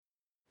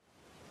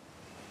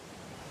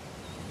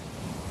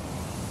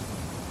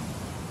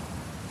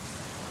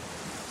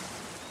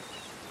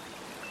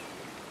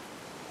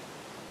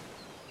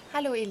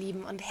Hallo ihr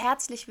Lieben und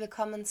herzlich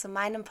willkommen zu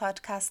meinem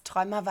Podcast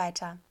Träumer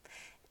weiter,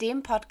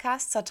 dem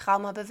Podcast zur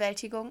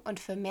Traumabewältigung und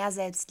für mehr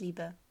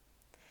Selbstliebe.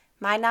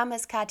 Mein Name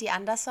ist Kathi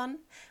Andersson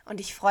und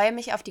ich freue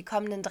mich auf die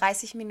kommenden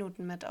 30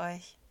 Minuten mit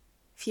euch.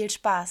 Viel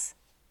Spaß!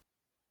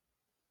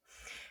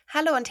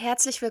 Hallo und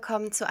herzlich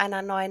willkommen zu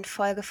einer neuen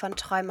Folge von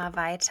Träumer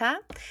weiter.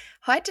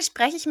 Heute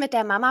spreche ich mit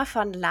der Mama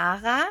von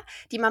Lara.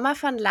 Die Mama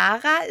von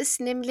Lara ist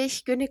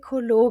nämlich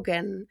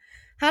Gynäkologin.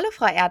 Hallo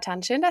Frau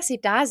Ertan, schön, dass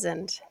Sie da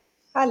sind.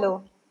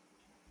 Hallo,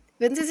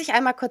 Würden Sie sich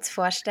einmal kurz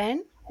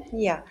vorstellen?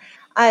 ja.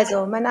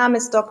 Also, mein Name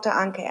ist Dr.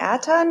 Anke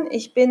Ertern.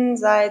 Ich bin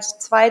seit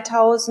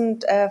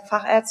 2000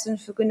 Fachärztin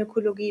für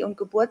Gynäkologie und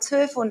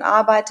Geburtshilfe und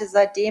arbeite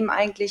seitdem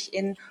eigentlich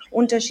in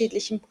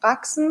unterschiedlichen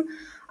Praxen.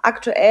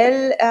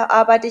 Aktuell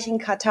arbeite ich in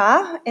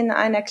Katar in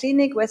einer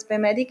Klinik, West Bay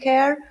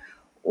Medicare.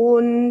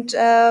 Und Sie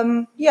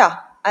haben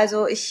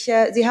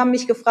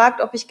mich gefragt,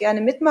 ob ich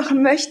gerne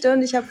mitmachen möchte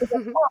und ich habe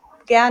gesagt, ja,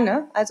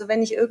 gerne. Also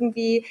wenn ich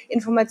irgendwie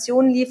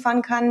Informationen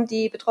liefern kann,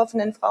 die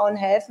betroffenen Frauen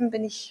helfen,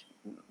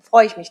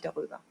 freue ich mich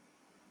darüber.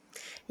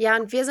 Ja,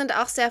 und wir sind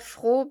auch sehr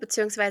froh,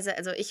 beziehungsweise,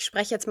 also ich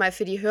spreche jetzt mal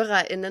für die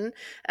HörerInnen,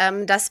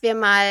 dass wir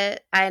mal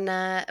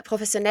eine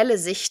professionelle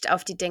Sicht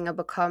auf die Dinge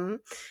bekommen.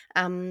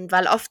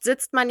 Weil oft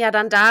sitzt man ja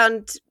dann da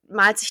und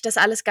malt sich das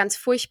alles ganz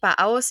furchtbar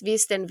aus, wie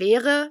es denn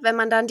wäre, wenn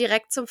man dann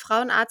direkt zum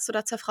Frauenarzt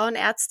oder zur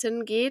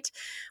Frauenärztin geht.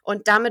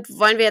 Und damit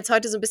wollen wir jetzt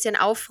heute so ein bisschen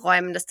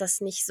aufräumen, dass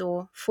das nicht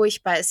so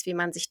furchtbar ist, wie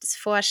man sich das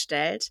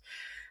vorstellt.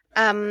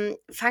 Fangen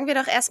wir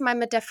doch erstmal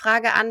mit der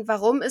Frage an,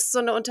 warum ist so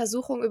eine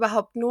Untersuchung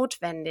überhaupt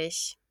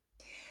notwendig?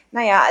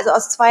 Naja, also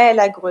aus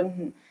zweierlei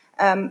Gründen.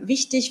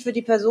 Wichtig für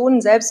die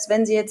Personen, selbst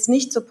wenn sie jetzt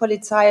nicht zur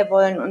Polizei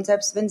wollen und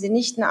selbst wenn sie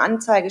nicht eine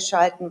Anzeige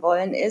schalten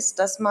wollen, ist,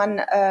 dass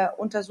man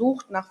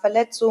untersucht nach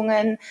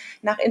Verletzungen,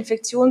 nach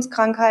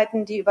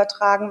Infektionskrankheiten, die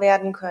übertragen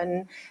werden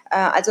können.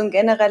 Also ein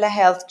genereller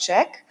Health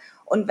Check.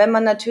 Und wenn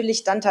man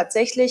natürlich dann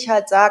tatsächlich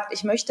halt sagt,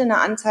 ich möchte eine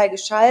Anzeige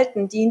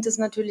schalten, dient es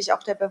natürlich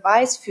auch der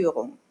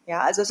Beweisführung.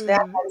 Ja, also es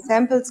werden Mhm.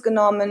 Samples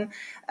genommen,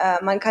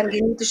 man kann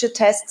genetische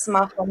Tests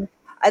machen.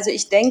 Also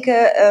ich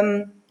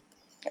denke,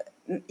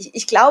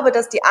 ich glaube,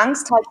 dass die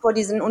Angst halt vor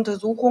diesen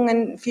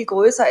Untersuchungen viel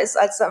größer ist,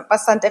 als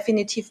was dann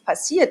definitiv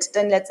passiert.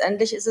 Denn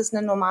letztendlich ist es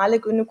eine normale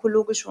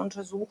gynäkologische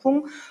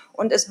Untersuchung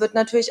und es wird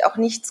natürlich auch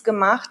nichts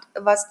gemacht,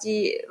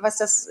 die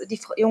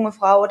junge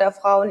Frau oder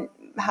Frau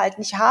halt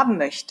nicht haben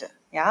möchte.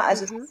 Ja,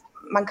 also Mhm.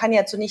 man kann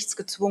ja zu nichts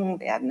gezwungen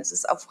werden. Es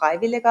ist auf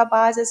freiwilliger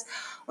Basis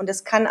und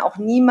es kann auch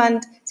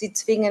niemand sie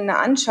zwingen,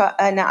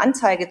 eine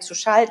Anzeige zu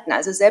schalten.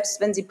 Also selbst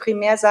wenn sie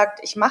primär sagt,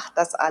 ich mache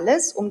das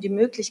alles, um die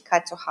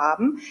Möglichkeit zu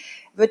haben,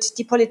 wird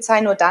die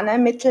Polizei nur dann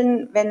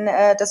ermitteln, wenn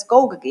das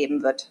Go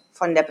gegeben wird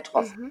von der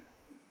Betroffenen. Mhm.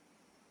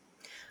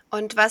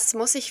 Und was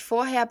muss ich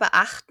vorher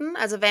beachten?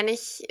 Also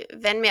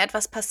wenn mir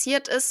etwas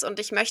passiert ist und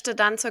ich möchte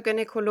dann zur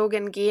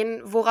Gynäkologin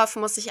gehen, worauf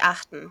muss ich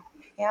achten?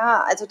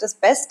 Ja, also das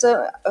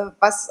Beste,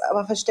 was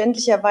aber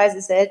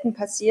verständlicherweise selten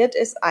passiert,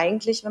 ist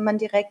eigentlich, wenn man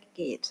direkt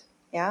geht.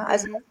 Ja,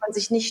 also Mhm. dass man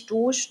sich nicht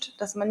duscht,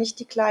 dass man nicht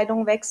die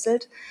Kleidung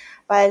wechselt,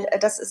 weil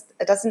das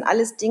sind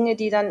alles Dinge,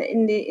 die dann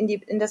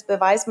in das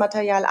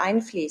Beweismaterial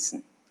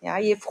einfließen. Ja,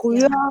 je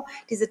früher Ja.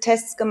 diese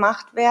Tests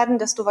gemacht werden,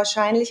 desto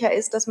wahrscheinlicher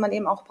ist, dass man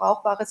eben auch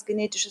brauchbares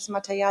genetisches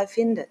Material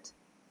findet.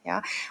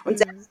 Ja, und Mhm.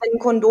 selbst wenn ein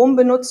Kondom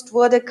benutzt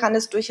wurde, kann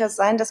es durchaus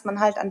sein, dass man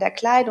halt an der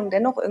Kleidung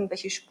dennoch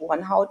irgendwelche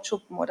Spuren,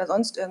 Hautschuppen oder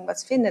sonst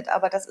irgendwas findet.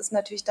 Aber das ist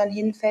natürlich dann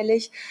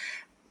hinfällig.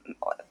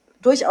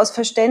 Durchaus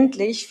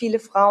verständlich. Viele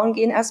Frauen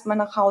gehen erstmal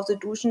nach Hause,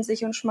 duschen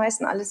sich und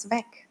schmeißen alles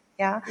weg.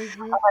 Ja,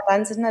 Mhm. aber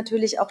dann sind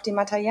natürlich auch die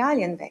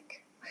Materialien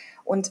weg.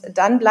 Und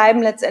dann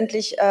bleiben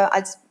letztendlich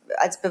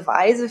als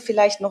Beweise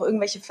vielleicht noch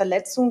irgendwelche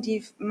Verletzungen,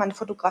 die man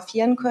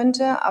fotografieren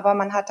könnte, aber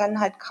man hat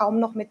dann halt kaum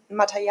noch mit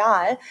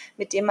Material,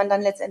 mit dem man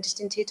dann letztendlich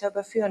den Täter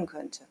überführen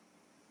könnte.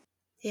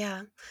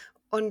 Ja.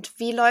 Und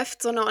wie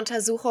läuft so eine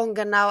Untersuchung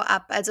genau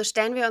ab? Also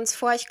stellen wir uns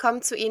vor, ich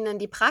komme zu Ihnen in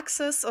die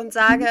Praxis und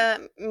sage,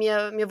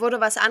 mir wurde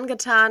was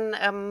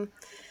angetan.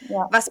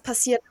 Ja. Was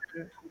passiert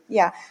dann?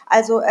 Ja,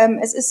 also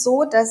es ist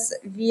so, dass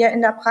wir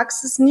in der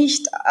Praxis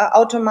nicht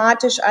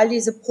automatisch all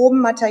diese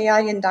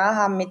Probenmaterialien da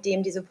haben, mit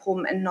denen diese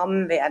Proben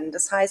entnommen werden.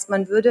 Das heißt,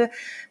 man würde,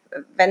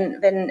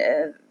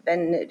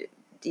 wenn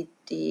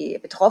die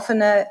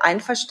Betroffene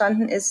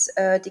einverstanden ist,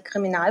 die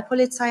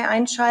Kriminalpolizei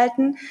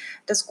einschalten.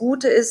 Das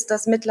Gute ist,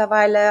 dass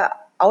mittlerweile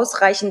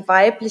ausreichend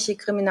weibliche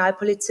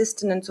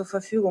Kriminalpolizistinnen zur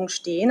Verfügung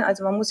stehen.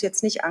 Also man muss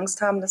jetzt nicht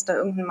Angst haben, dass da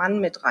irgendein Mann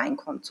mit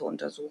reinkommt zur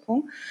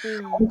Untersuchung.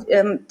 Mhm. Und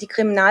die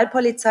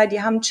Kriminalpolizei,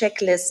 die haben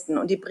Checklisten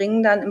und die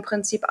bringen dann im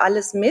Prinzip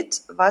alles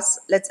mit,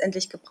 was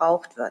letztendlich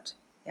gebraucht wird.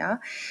 Ja,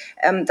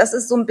 das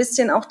ist so ein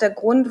bisschen auch der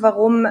Grund,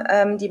 warum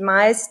die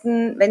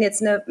meisten, wenn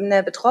jetzt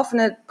eine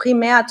Betroffene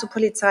primär zur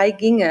Polizei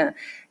ginge,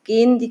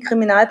 gehen die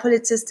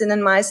Kriminalpolizistinnen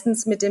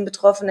meistens mit den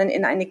Betroffenen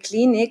in eine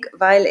Klinik,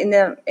 weil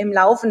im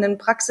laufenden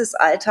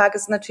Praxisalltag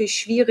es natürlich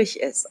schwierig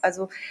ist.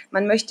 Also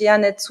man möchte ja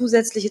eine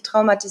zusätzliche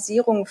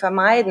Traumatisierung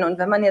vermeiden. Und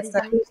wenn man jetzt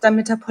Mhm. natürlich dann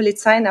mit der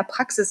Polizei in der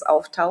Praxis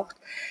auftaucht,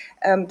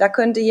 da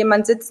könnte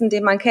jemand sitzen,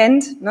 den man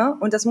kennt, ne?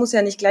 Und das muss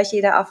ja nicht gleich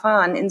jeder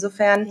erfahren.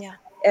 Insofern Ja.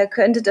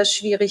 könnte das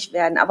schwierig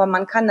werden. Aber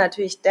man kann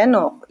natürlich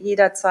dennoch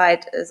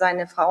jederzeit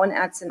seine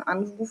Frauenärztin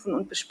anrufen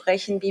und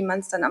besprechen, wie man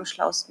es dann am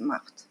schlausten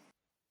macht.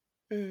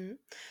 Mhm.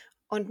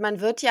 Und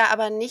man wird ja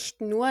aber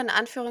nicht nur in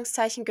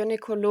Anführungszeichen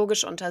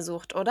gynäkologisch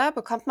untersucht, oder?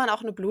 Bekommt man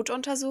auch eine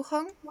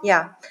Blutuntersuchung?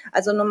 Ja,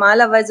 also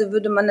normalerweise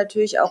würde man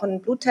natürlich auch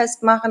einen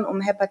Bluttest machen,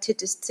 um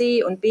Hepatitis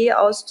C und B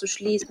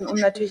auszuschließen, um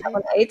natürlich auch Mhm.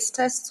 einen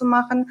AIDS-Test zu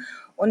machen.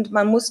 Und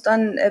man muss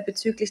dann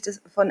bezüglich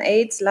von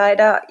AIDS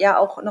leider ja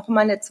auch noch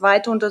mal eine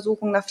zweite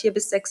Untersuchung nach 4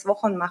 bis 6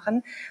 Wochen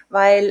machen,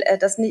 weil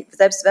das nicht,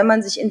 selbst wenn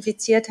man sich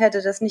infiziert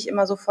hätte, das nicht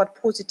immer sofort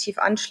positiv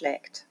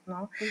anschlägt.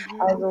 Ne?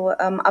 Mhm. Also,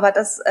 aber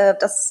das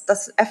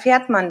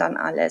erfährt man dann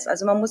alles.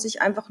 Also man muss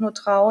sich einfach nur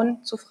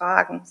trauen zu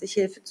fragen, sich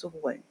Hilfe zu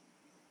holen.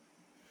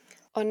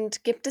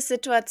 Und gibt es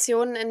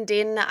Situationen, in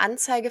denen eine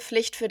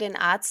Anzeigepflicht für den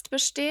Arzt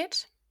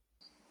besteht?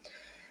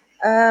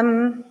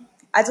 Ähm,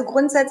 also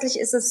grundsätzlich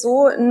ist es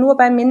so, nur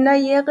bei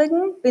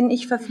Minderjährigen bin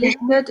ich Mhm.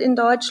 verpflichtet in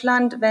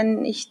Deutschland,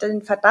 wenn ich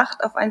den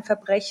Verdacht auf ein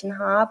Verbrechen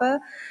habe,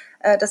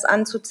 das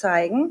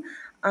anzuzeigen.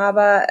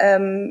 Aber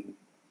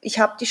ich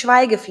habe die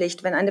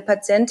Schweigepflicht. Wenn eine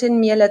Patientin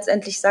mir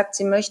letztendlich sagt,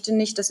 sie möchte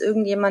nicht, dass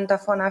irgendjemand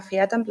davon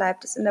erfährt, dann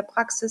bleibt es in der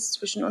Praxis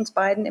zwischen uns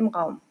beiden im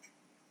Raum.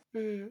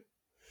 Mhm.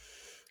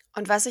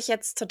 Und was ich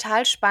jetzt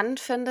total spannend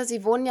finde,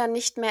 Sie wohnen ja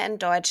nicht mehr in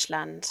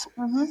Deutschland.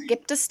 Mhm.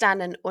 Gibt es da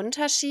einen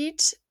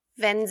Unterschied,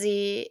 wenn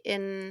Sie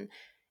in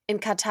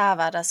Katar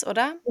war das,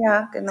 oder?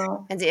 Ja,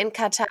 genau. Wenn Sie in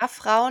Katar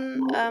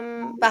Frauen,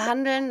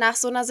 behandeln nach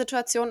so einer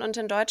Situation und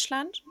in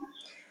Deutschland?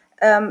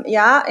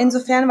 Ja,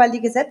 insofern, weil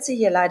die Gesetze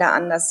hier leider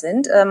anders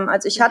sind.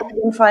 Also ich hatte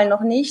Mhm. den Fall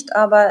noch nicht,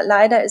 aber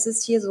leider ist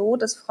es hier so,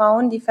 dass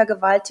Frauen, die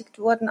vergewaltigt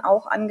wurden,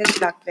 auch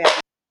angeklagt werden.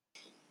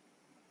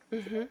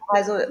 Mhm.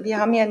 Also wir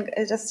haben hier,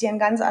 das ist hier ein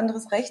ganz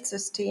anderes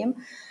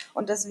Rechtssystem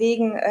und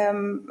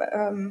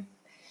deswegen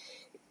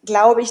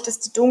glaube ich, dass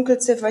die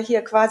Dunkelziffer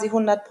hier quasi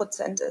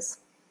 100% ist.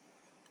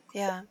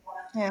 Ja.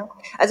 Ja,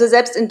 also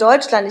selbst in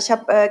Deutschland, ich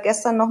habe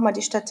gestern nochmal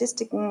die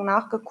Statistiken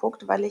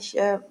nachgeguckt, weil ich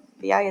ja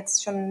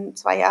jetzt schon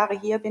 2 Jahre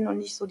hier bin und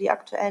nicht so die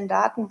aktuellen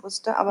Daten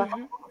wusste, aber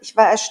Mhm. ich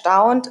war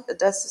erstaunt,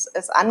 dass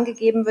es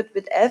angegeben wird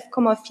mit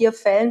 11,4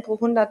 Fällen pro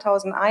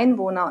 100.000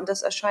 Einwohner und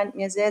das erscheint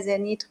mir sehr, sehr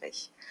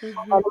niedrig,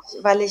 Mhm.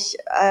 weil ich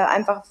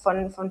einfach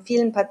von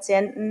vielen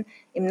Patienten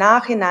im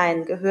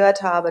Nachhinein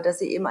gehört habe, dass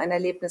sie eben ein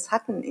Erlebnis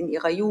hatten in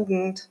ihrer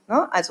Jugend.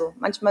 Ne? Also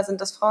manchmal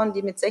sind das Frauen,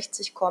 die mit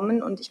 60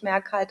 kommen und ich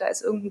merke halt, da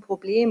ist irgendein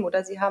Problem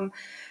oder sie haben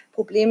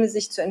Probleme,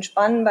 sich zu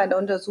entspannen bei der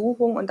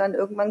Untersuchung und dann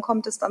irgendwann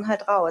kommt es dann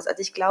halt raus.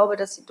 Also ich glaube,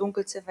 dass die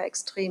Dunkelziffer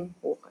extrem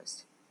hoch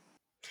ist.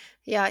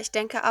 Ja, ich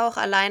denke auch,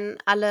 allein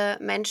alle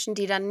Menschen,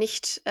 die dann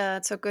nicht,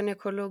 zur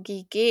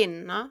Gynäkologie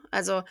gehen, ne?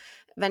 Also,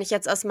 wenn ich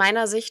jetzt aus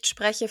meiner Sicht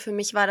spreche, für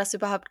mich war das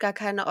überhaupt gar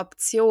keine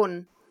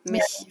Option, Ja,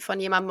 mich von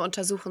jemandem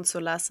untersuchen zu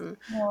lassen.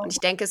 Und ich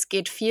ja. denke, es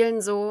geht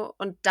vielen so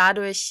und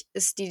dadurch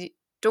ist die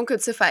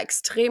Dunkelziffer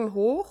extrem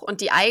hoch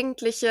und die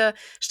eigentliche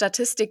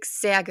Statistik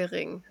sehr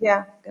gering.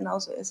 Ja, genau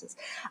so ist es.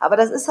 Aber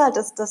das ist halt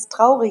das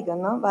Traurige,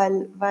 ne?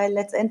 Weil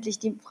letztendlich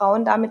die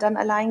Frauen damit dann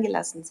allein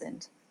gelassen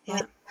sind. Ne?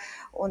 Ja.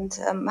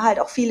 Und halt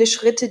auch viele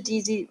Schritte,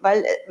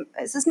 weil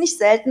es ist nicht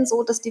selten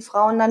so, dass die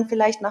Frauen dann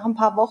vielleicht nach ein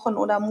paar Wochen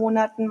oder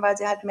Monaten, weil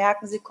sie halt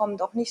merken, sie kommen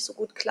doch nicht so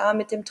gut klar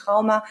mit dem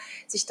Trauma,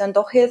 sich dann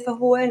doch Hilfe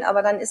holen.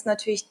 Aber dann ist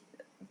natürlich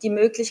die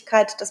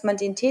Möglichkeit, dass man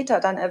den Täter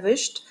dann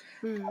erwischt,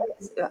 Mhm.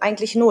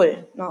 eigentlich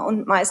null. Ne?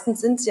 Und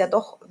meistens sind es ja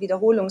doch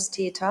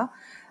Wiederholungstäter.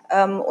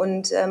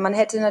 Und man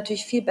hätte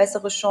natürlich viel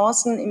bessere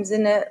Chancen im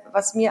Sinne,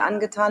 was mir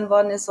angetan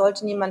worden ist,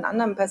 sollte niemand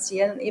anderem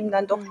passieren, eben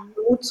dann doch Mhm.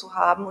 Mut zu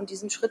haben und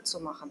diesen Schritt zu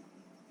machen.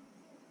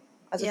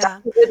 Also Ja.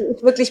 dafür würde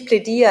ich wirklich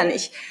plädieren.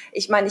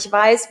 Ich meine, ich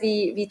weiß,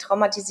 wie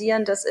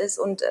traumatisierend das ist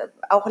und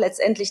auch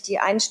letztendlich die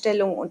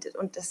Einstellung und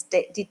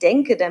die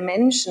Denke der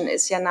Menschen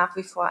ist ja nach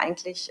wie vor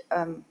eigentlich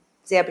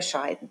sehr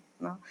bescheiden.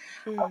 Ne?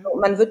 Mhm. Also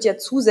man wird ja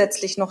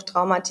zusätzlich noch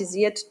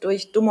traumatisiert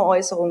durch dumme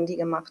Äußerungen, die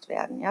gemacht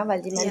werden, ja,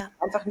 weil die Menschen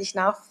Ja. einfach nicht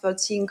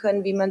nachvollziehen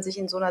können, wie man sich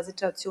in so einer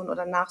Situation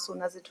oder nach so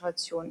einer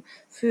Situation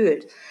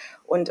fühlt.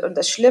 Und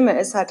das Schlimme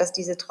ist halt, dass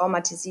diese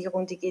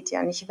Traumatisierung, die geht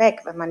ja nicht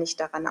weg, wenn man nicht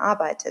daran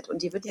arbeitet.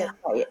 Und die wird ja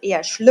Ja.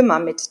 eher schlimmer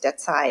mit der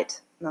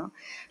Zeit. Ne?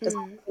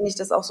 Deswegen Mhm. finde ich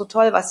das auch so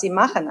toll, was sie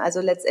machen.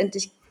 Also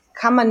letztendlich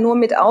kann man nur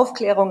mit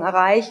Aufklärung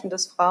erreichen,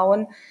 dass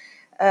Frauen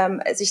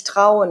sich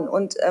trauen.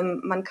 Und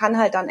man kann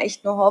halt dann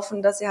echt nur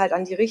hoffen, dass sie halt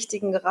an die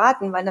Richtigen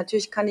geraten, weil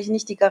natürlich kann ich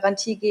nicht die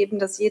Garantie geben,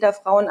 dass jeder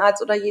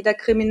Frauenarzt oder jede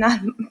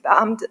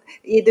Kriminalbeamte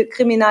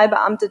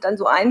dann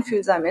so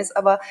einfühlsam ist.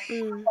 Aber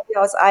ich Mhm. habe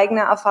ja aus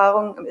eigener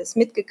Erfahrung es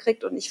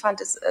mitgekriegt und ich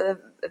fand es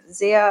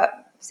sehr,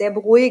 sehr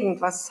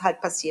beruhigend, was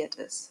halt passiert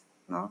ist.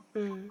 Ne?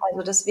 Mhm.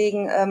 Also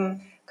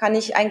deswegen kann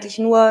ich eigentlich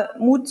nur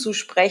Mut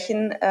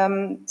zusprechen,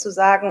 zu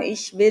sagen,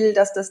 ich will,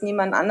 dass das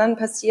niemand anderen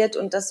passiert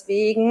und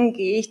deswegen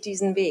gehe ich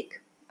diesen Weg.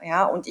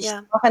 Ja, und ich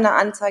Ja. mache eine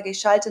Anzeige, ich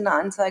schalte eine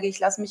Anzeige,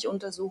 ich lasse mich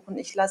untersuchen,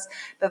 ich lasse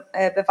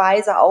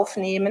Beweise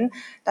aufnehmen,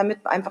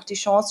 damit einfach die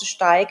Chance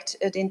steigt,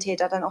 den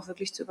Täter dann auch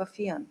wirklich zu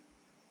überführen.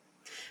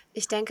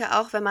 Ich denke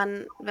auch, wenn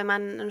man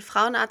 'n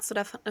Frauenarzt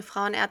oder eine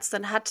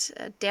Frauenärztin hat,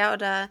 der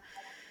oder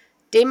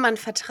dem man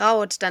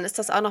vertraut, dann ist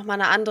das auch noch mal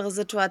 'ne andere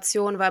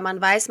Situation, weil man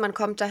weiß, man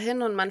kommt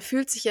dahin und man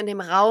fühlt sich in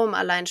dem Raum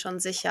allein schon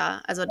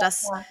sicher. Also,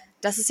 Ja.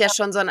 das ist ja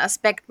schon so 'n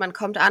Aspekt. Man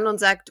kommt an und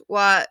sagt: „Oh,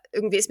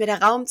 irgendwie ist mir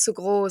der Raum zu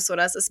groß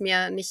oder es ist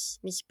mir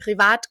nicht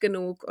privat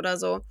genug“ oder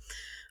so.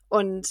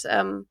 Und,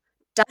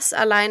 das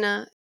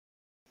alleine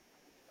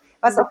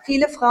Was mhm, auch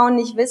viele Frauen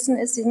nicht wissen,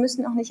 ist, sie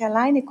müssen auch nicht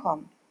alleine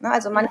kommen. Ne?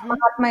 Also manchmal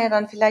mhm, hat man ja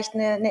dann vielleicht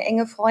eine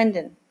enge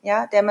Freundin,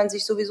 ja, der man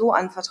sich sowieso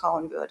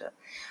anvertrauen würde.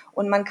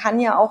 Und man kann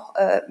ja auch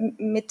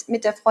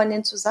mit der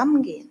Freundin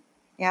zusammengehen.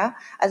 Ja,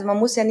 also man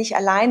muss ja nicht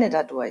alleine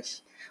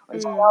dadurch. Und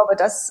ich mhm, glaube,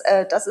 das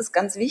ist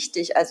ganz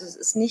wichtig. Also es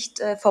ist nicht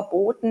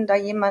verboten, da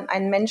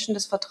einen Menschen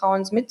des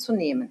Vertrauens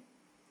mitzunehmen.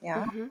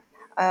 Ja, mhm.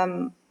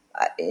 ähm,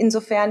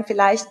 insofern,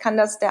 vielleicht kann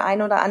das der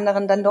einen oder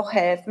anderen dann doch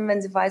helfen,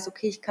 wenn sie weiß,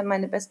 okay, ich kann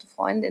meine beste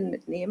Freundin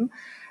mitnehmen.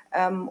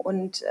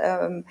 Und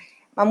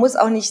man muss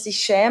auch nicht sich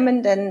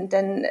schämen,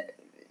 denn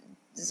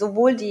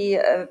sowohl die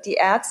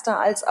Ärzte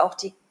als auch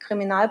die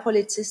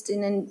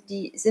Kriminalpolizistinnen,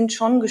 die sind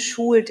schon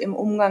geschult im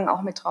Umgang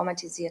auch mit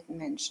traumatisierten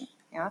Menschen.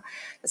 Ja,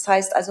 das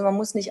heißt also, man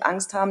muss nicht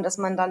Angst haben, dass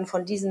man dann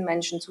von diesen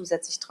Menschen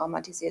zusätzlich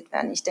traumatisiert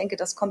werden. Ich denke,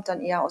 das kommt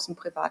dann eher aus dem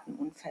privaten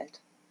Umfeld.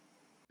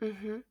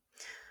 Mhm.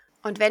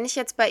 Und wenn ich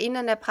jetzt bei Ihnen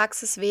in der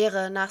Praxis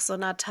wäre nach so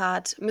 'ner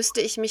Tat,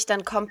 müsste ich mich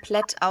dann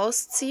komplett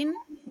ausziehen?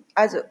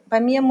 Also bei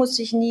mir muss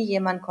sich nie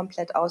jemand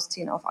komplett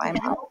ausziehen auf einmal.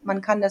 Mhm,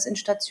 Man kann das in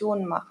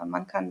Stationen machen.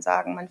 Man kann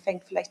sagen, man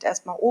fängt vielleicht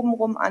erstmal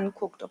obenrum an,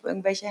 guckt, ob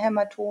irgendwelche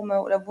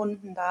Hämatome oder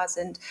Wunden da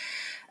sind.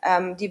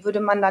 Die würde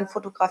man dann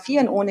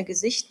fotografieren, ohne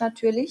Gesicht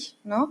natürlich,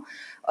 ne,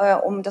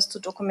 um das zu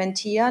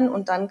dokumentieren.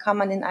 Und dann kann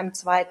man in einem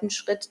zweiten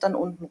Schritt dann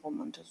untenrum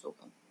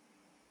untersuchen.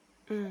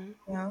 mhm.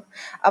 Ja,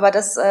 aber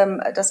das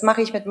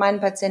mache ich mit meinen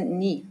Patienten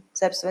nie,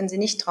 selbst wenn sie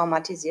nicht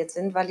traumatisiert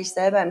sind, weil ich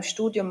selber im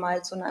Studium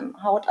mal zu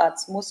einem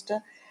Hautarzt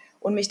musste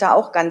und mich da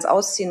auch ganz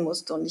ausziehen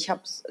musste. Und ich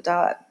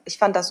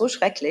fand das so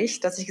schrecklich,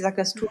 dass ich gesagt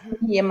habe, das tut Mhm.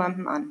 nie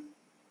jemandem an.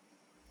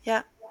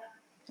 Ja,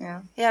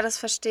 Ja, ja, das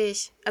verstehe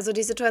ich. Also,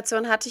 die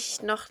Situation hatte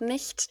ich noch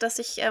nicht, dass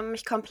ich,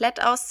 mich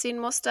komplett ausziehen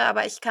musste,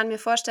 aber ich kann mir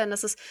vorstellen,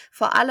 dass es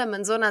vor allem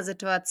in so 'ner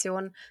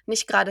Situation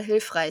nicht grade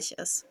hilfreich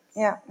ist.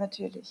 ja,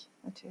 natürlich,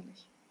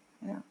 natürlich.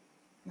 Ja.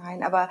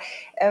 Nein, aber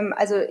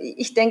also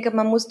ich denke,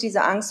 man muss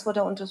diese Angst vor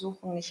der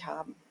Untersuchung nicht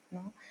haben.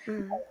 Ne?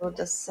 Mhm. Also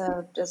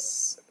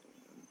das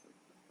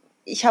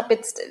ich habe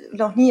jetzt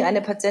noch nie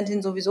eine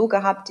Patientin sowieso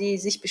gehabt, die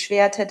sich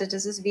beschwert hätte,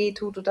 dass es weh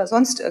tut oder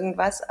sonst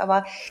irgendwas.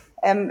 Aber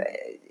ähm,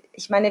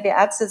 ich meine, wir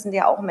Ärzte sind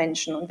ja auch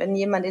Menschen. Und wenn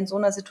jemand in so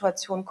einer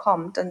Situation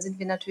kommt, dann sind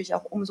wir natürlich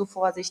auch umso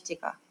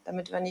vorsichtiger,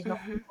 damit wir nicht noch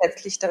Mhm.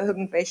 zusätzlich da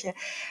irgendwelche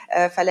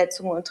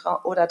Verletzungen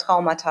oder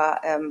Traumata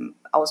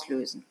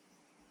auslösen.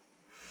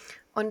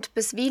 Und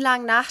bis wie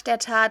lang nach der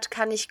Tat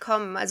kann ich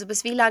kommen? Also,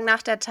 bis wie lang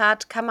nach der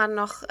Tat kann man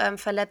noch,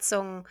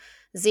 Verletzungen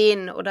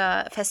sehen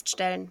oder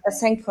feststellen?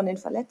 Das hängt von den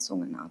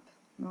Verletzungen ab.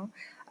 Ne?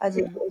 Also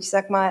Mhm. ich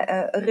sag mal,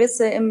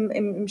 Risse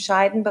im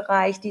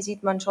Scheidenbereich, die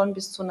sieht man schon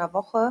bis zu einer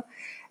Woche.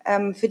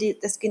 Für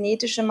das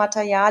genetische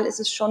Material ist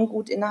es schon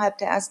gut, innerhalb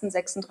der ersten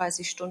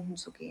 36 Stunden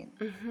zu gehen.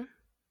 Mhm.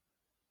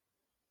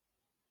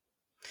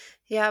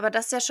 Ja, aber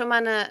das ist ja schon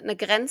mal 'ne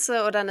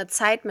Grenze oder 'ne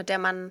Zeit, mit der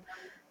man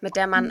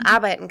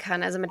arbeiten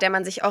kann, also, mit der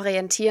man sich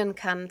orientieren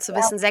kann. Zu Ja,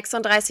 wissen,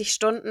 36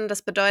 Stunden,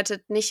 das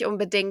bedeutet nicht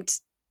unbedingt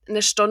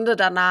 'ne Stunde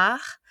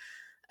danach,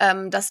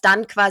 dass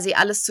dann quasi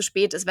alles zu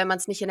spät ist, wenn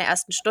man's nicht in der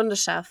ersten Stunde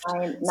schafft,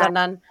 nein, nein.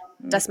 sondern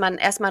Mhm. dass man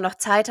erst mal noch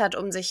Zeit hat,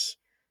 um sich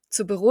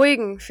zu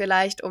beruhigen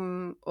vielleicht,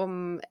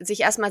 um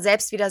sich erst mal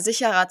selbst wieder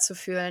sicherer zu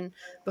fühlen,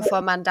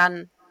 bevor man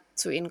dann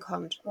zu ihnen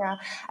kommt. Ja,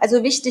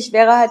 also wichtig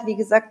wäre halt, wie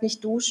gesagt,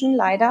 nicht duschen,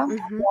 leider.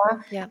 Mhm.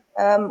 Ja.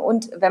 Ja.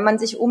 Und wenn man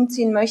sich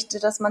umziehen möchte,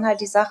 dass man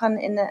halt die Sachen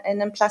in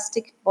einem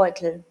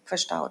Plastikbeutel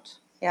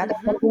verstaut. Ja, dass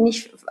man Mhm. die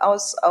nicht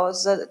aus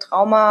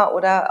Trauma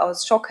oder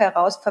aus Schock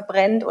heraus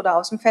verbrennt oder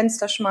aus dem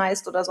Fenster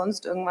schmeißt oder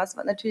sonst irgendwas.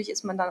 Weil natürlich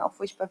ist man dann auch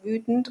furchtbar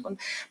wütend.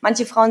 Und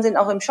manche Frauen sind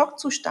auch im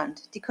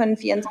Schockzustand. Die können Mhm.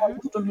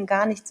 24 Stunden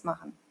gar nichts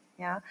machen.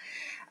 Ja.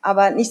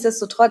 Aber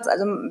nichtsdestotrotz,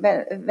 also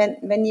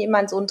wenn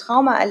jemand so ein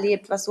Trauma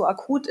erlebt, was so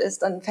akut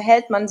ist, dann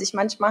verhält man sich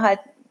manchmal halt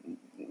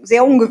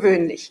sehr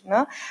ungewöhnlich.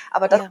 Ne?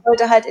 Aber das Ja.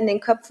 sollte halt in den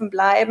Köpfen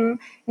bleiben.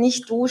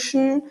 Nicht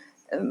duschen.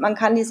 Man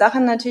kann die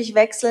Sachen natürlich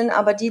wechseln,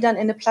 aber die dann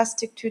in eine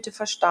Plastiktüte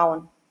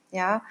verstauen.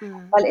 Ja,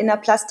 Mhm. weil in einer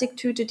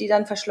Plastiktüte, die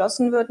dann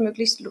verschlossen wird,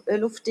 möglichst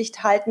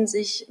luftdicht, halten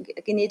sich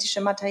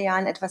genetische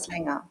Materialien etwas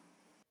länger.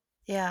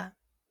 Ja.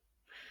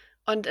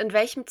 Und in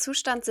welchem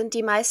Zustand sind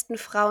die meisten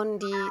Frauen,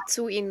 die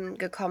zu Ihnen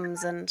gekommen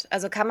sind?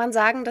 Also, kann man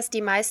sagen, dass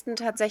die meisten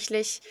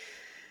tatsächlich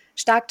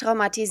stark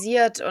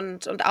traumatisiert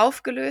und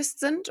aufgelöst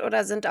sind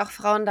oder sind auch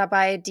Frauen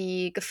dabei,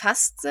 die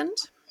gefasst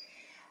sind?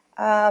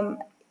 Ähm,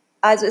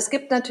 also es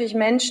gibt natürlich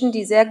Menschen,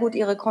 die sehr gut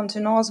ihre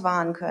Kontenance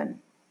wahren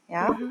können.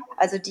 Ja, Mhm.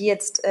 also die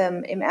jetzt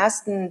im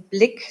ersten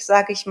Blick,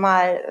 sage ich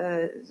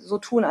mal, so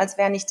tun, als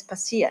wäre nichts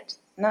passiert.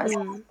 Ne?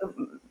 Mhm.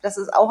 Das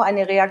ist auch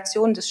eine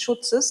Reaktion des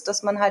Schutzes,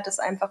 dass man halt das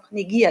einfach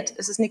negiert.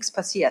 Es ist nichts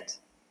passiert.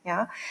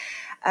 Ja,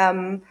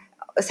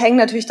 es hängt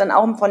natürlich dann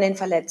auch von den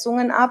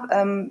Verletzungen ab.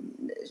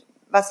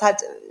 was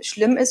halt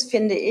schlimm ist,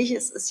 finde ich,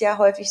 es ist ja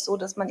häufig so,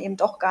 dass man eben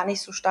doch gar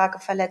nicht so starke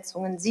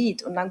Verletzungen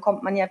sieht. Und dann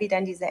kommt man ja wieder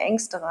in diese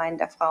Ängste rein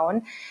der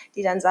Frauen,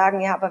 die dann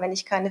sagen, ja, aber wenn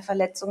ich keine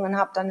Verletzungen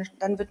habe,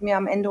 dann wird mir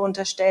am Ende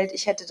unterstellt,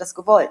 ich hätte das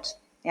gewollt.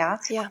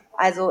 Ja, Ja.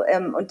 also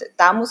und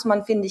da muss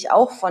man, finde ich,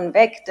 auch von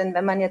weg, denn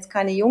wenn man jetzt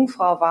keine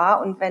Jungfrau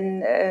war und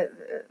wenn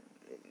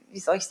wie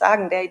soll ich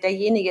sagen,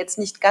 derjenige jetzt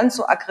nicht ganz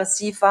so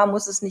aggressiv war,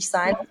 muss es nicht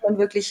sein, dass man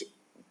wirklich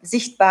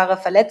sichtbare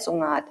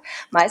Verletzungen hat.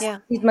 Meistens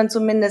Ja. sieht man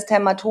zumindest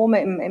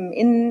Hämatome im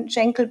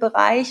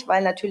Innenschenkelbereich,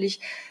 weil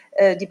natürlich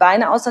die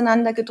Beine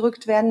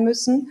auseinandergedrückt werden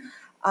müssen.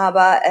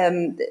 Aber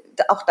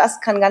auch das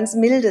kann ganz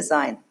milde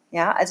sein.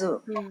 Ja, also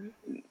Mhm.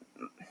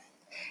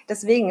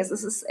 deswegen, es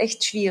ist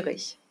echt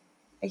schwierig.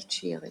 Echt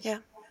schwierig. Ja.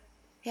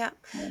 Ja,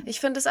 ich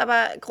finde es aber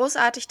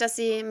großartig, dass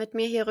Sie mit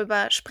mir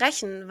hierüber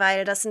sprechen,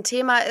 weil das ein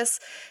Thema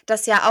ist,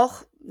 das ja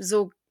auch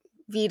so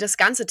wie das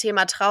ganze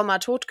Thema Trauma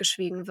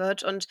totgeschwiegen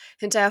wird und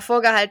hinter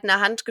hervorgehaltener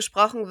Hand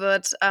gesprochen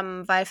wird,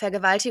 weil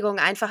Vergewaltigung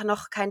einfach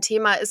noch kein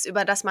Thema ist,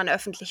 über das man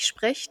öffentlich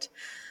spricht.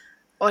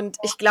 Und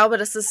ich glaube,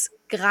 dass es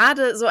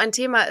gerade so ein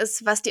Thema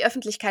ist, was die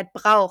Öffentlichkeit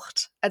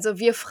braucht. Also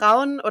wir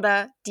Frauen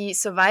oder die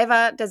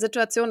Survivor der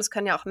Situation, es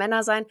können ja auch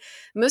Männer sein,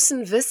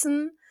 müssen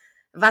wissen,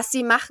 was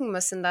sie machen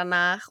müssen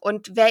danach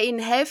und wer ihnen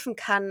helfen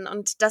kann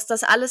und dass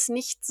das alles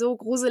nicht so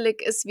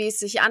gruselig ist, wie es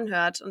sich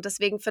anhört. Und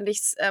deswegen finde ich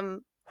es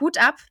Hut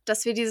ab,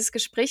 dass wir dieses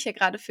Gespräch hier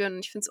gerade führen.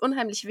 Ich finde es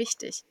unheimlich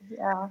wichtig.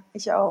 Ja,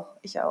 ich auch,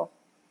 ich auch.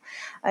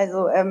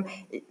 Also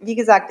wie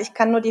gesagt, ich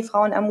kann nur die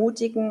Frauen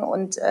ermutigen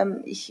und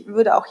ich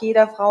würde auch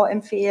jeder Frau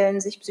empfehlen,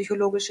 sich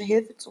psychologische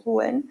Hilfe zu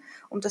holen,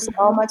 um das Mhm.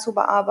 Trauma zu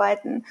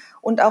bearbeiten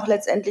und auch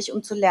letztendlich,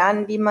 um zu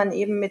lernen, wie man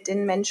eben mit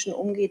den Menschen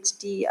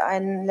umgeht, die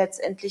einen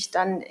letztendlich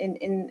dann in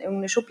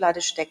irgendeine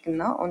Schublade stecken,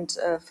 ne? Und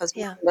versuchen,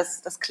 Ja.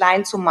 das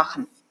klein zu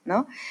machen.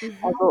 Ne? Mhm.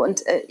 Also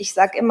und ich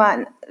sage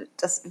immer,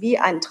 dass wie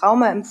ein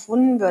Trauma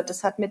empfunden wird,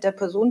 das hat mit der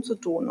Person zu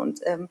tun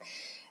und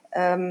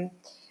ähm,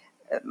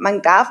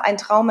 man darf ein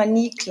Trauma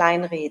nie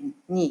kleinreden,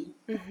 nie.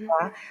 Mhm.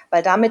 Ja,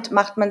 weil damit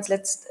macht man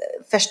es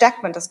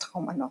verstärkt man das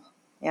Trauma noch.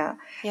 Ja.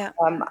 Ja.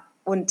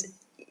 Und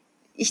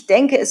ich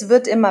denke, es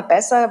wird immer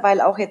besser, weil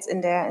auch jetzt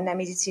in der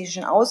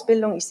medizinischen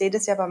Ausbildung, ich sehe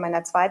das ja bei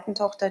meiner zweiten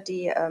Tochter,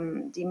 die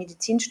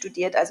Medizin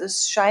studiert, also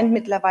es scheint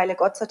mittlerweile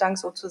Gott sei Dank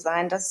so zu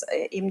sein, dass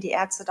eben die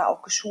Ärzte da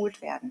auch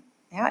geschult werden.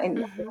 Ja,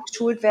 Mhm.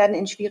 geschult werden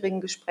in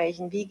schwierigen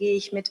Gesprächen. Wie gehe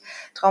ich mit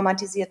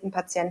traumatisierten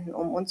Patienten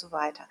um und so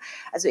weiter.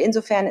 Also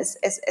insofern,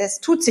 es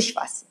tut sich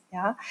was.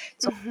 Ja.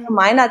 Zu Mhm.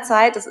 meiner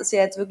Zeit, das ist ja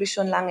jetzt wirklich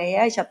schon lange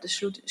her, ich habe das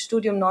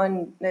Studium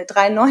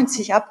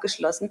 93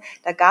 abgeschlossen,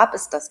 da gab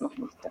es das noch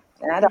nicht.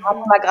 Ja, da hatten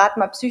Mhm. wir gerade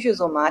mal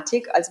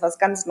Psychosomatik als was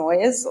ganz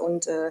Neues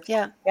und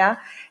Ja. ja,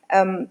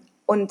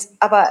 und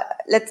aber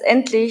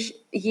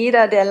letztendlich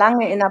jeder, der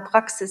lange in der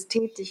Praxis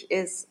tätig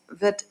ist,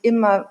 wird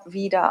immer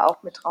wieder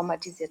auch mit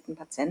traumatisierten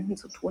Patienten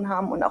zu tun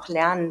haben und auch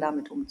lernen,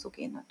 damit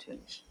umzugehen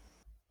natürlich.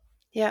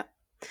 Ja.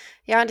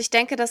 Ja, und ich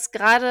denke, dass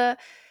gerade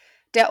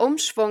der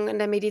Umschwung in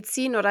der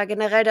Medizin oder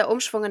generell der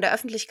Umschwung in der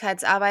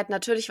Öffentlichkeitsarbeit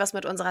natürlich was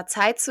mit unserer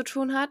Zeit zu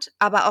tun hat,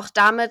 aber auch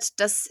damit,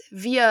 dass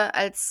wir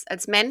als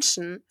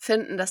Menschen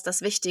finden, dass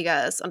das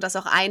wichtiger ist und das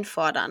auch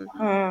einfordern.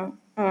 Mhm.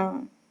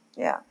 Mhm.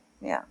 Ja,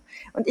 ja.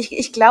 Und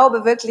ich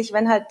glaube wirklich,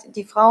 wenn halt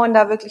die Frauen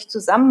da wirklich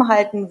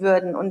zusammenhalten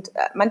würden und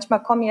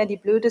manchmal kommen ja die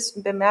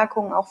blödesten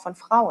Bemerkungen auch von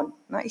Frauen.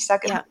 Ne? Ich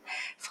sage immer, Ja.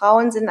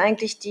 Frauen sind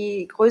eigentlich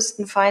die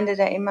größten Feinde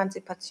der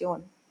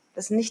Emanzipation.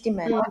 Das sind nicht die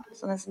Männer, Mhm.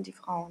 sondern das sind die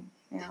Frauen.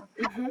 Ja.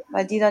 Mhm.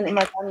 Weil die dann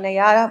immer sagen, na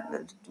ja,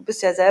 du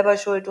bist ja selber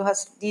schuld, du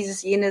hast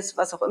dieses, jenes,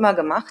 was auch immer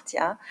gemacht,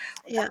 ja.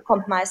 Und das Ja.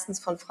 kommt meistens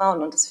von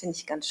Frauen und das finde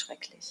ich ganz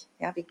schrecklich.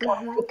 Ja, Mhm.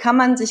 wie kann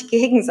man sich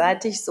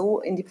gegenseitig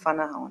so in die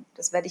Pfanne hauen?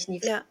 Das werde ich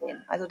nie Ja.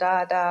 verstehen. Also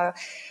da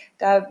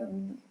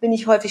bin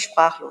ich häufig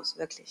sprachlos,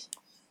 wirklich.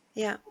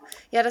 Ja.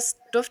 Ja, das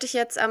durfte ich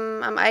jetzt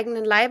am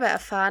eigenen Leibe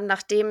erfahren,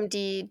 nachdem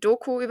die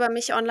Doku über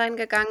mich online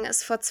gegangen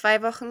ist vor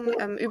 2 Wochen,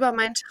 über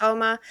mein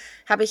Trauma,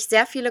 habe ich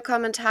sehr viele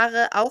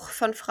Kommentare auch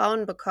von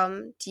Frauen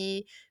bekommen,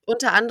 die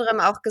unter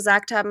anderem auch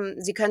gesagt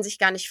haben, sie können sich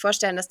gar nicht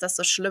vorstellen, dass das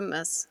so schlimm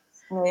ist.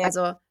 Ja,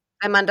 Also,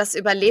 wenn man das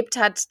überlebt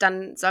hat,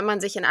 dann soll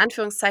man sich in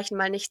Anführungszeichen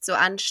mal nicht so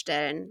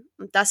anstellen.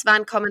 Und das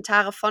waren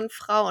Kommentare von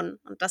Frauen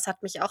und das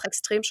hat mich auch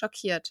extrem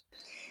schockiert.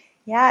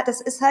 ja,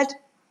 das ist halt,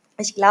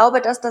 ich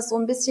glaube, dass das so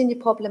ein bisschen die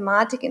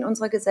Problematik in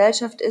unserer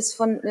Gesellschaft ist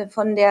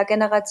von der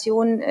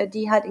Generation,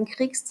 die halt in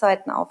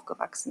Kriegszeiten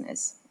aufgewachsen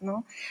ist.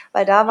 Ne?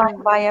 Weil da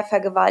Mhm. war ja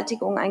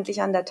Vergewaltigung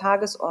eigentlich an der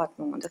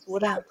Tagesordnung und das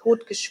wurde Ja. halt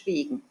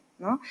totgeschwiegen.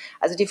 Ne?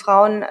 Also die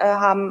Frauen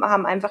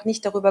haben einfach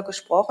nicht darüber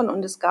gesprochen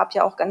und es gab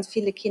ja auch ganz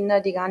viele Kinder,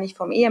 die gar nicht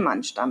vom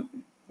Ehemann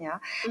stammten. Ja,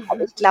 aber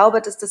Mhm. ich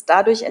glaube, dass das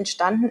dadurch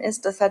entstanden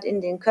ist, dass halt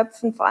in den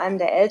Köpfen, vor allem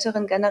der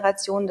älteren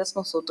Generation, das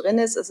noch so drin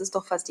ist. Es ist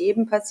doch fast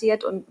jedem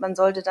passiert und man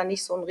sollte da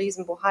nicht so einen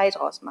riesen Bohai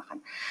draus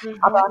machen.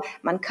 Mhm. Aber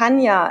man kann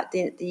ja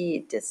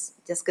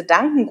das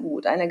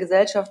Gedankengut einer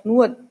Gesellschaft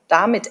nur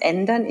damit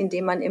ändern,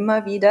 indem man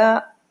immer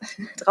wieder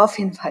darauf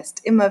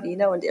hinweist, immer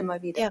wieder und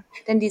immer wieder. Ja.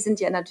 Denn die sind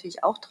ja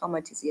natürlich auch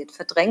traumatisiert.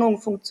 Verdrängung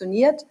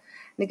funktioniert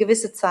eine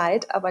gewisse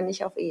Zeit, aber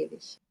nicht auf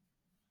ewig.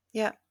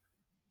 Ja.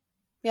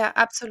 Ja,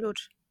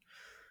 absolut.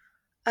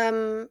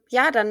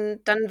 Ja, dann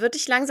würde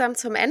ich langsam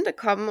zum Ende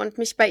kommen und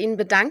mich bei Ihnen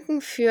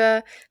bedanken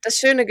für das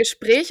schöne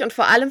Gespräch und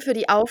vor allem für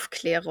die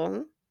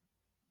Aufklärung.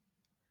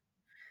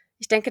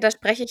 Ich denke, da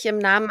spreche ich im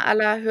Namen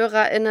aller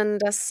HörerInnen,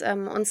 dass,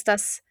 uns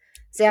das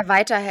sehr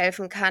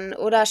weiterhelfen kann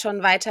oder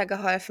schon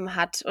weitergeholfen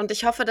hat. Und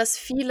ich hoffe, dass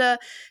viele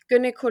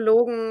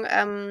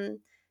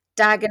Gynäkologen,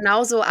 da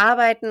genauso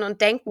arbeiten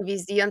und denken wie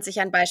Sie und sich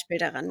ein Beispiel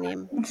daran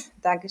nehmen.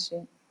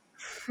 Dankeschön.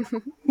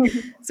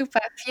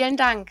 Super, vielen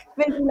Dank.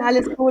 Ich wünsche Ihnen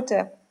alles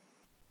Gute.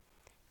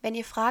 Wenn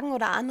ihr Fragen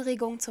oder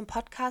Anregungen zum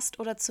Podcast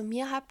oder zu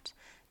mir habt,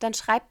 dann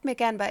schreibt mir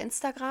gern bei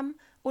Instagram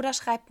oder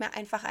schreibt mir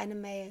einfach eine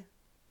Mail.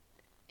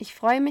 Ich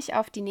freue mich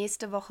auf die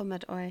nächste Woche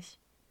mit euch.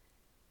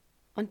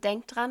 Und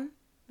denkt dran,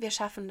 wir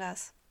schaffen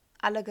das.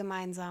 Alle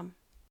gemeinsam.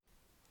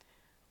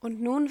 Und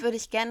nun würde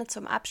ich gerne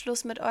zum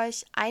Abschluss mit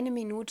euch 1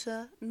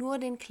 Minute nur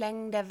den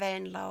Klängen der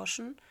Wellen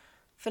lauschen,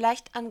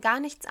 vielleicht an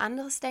gar nichts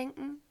anderes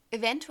denken,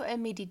 eventuell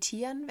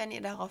meditieren, wenn ihr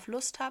darauf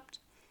Lust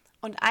habt,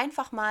 und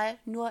einfach mal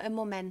nur im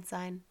Moment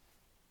sein.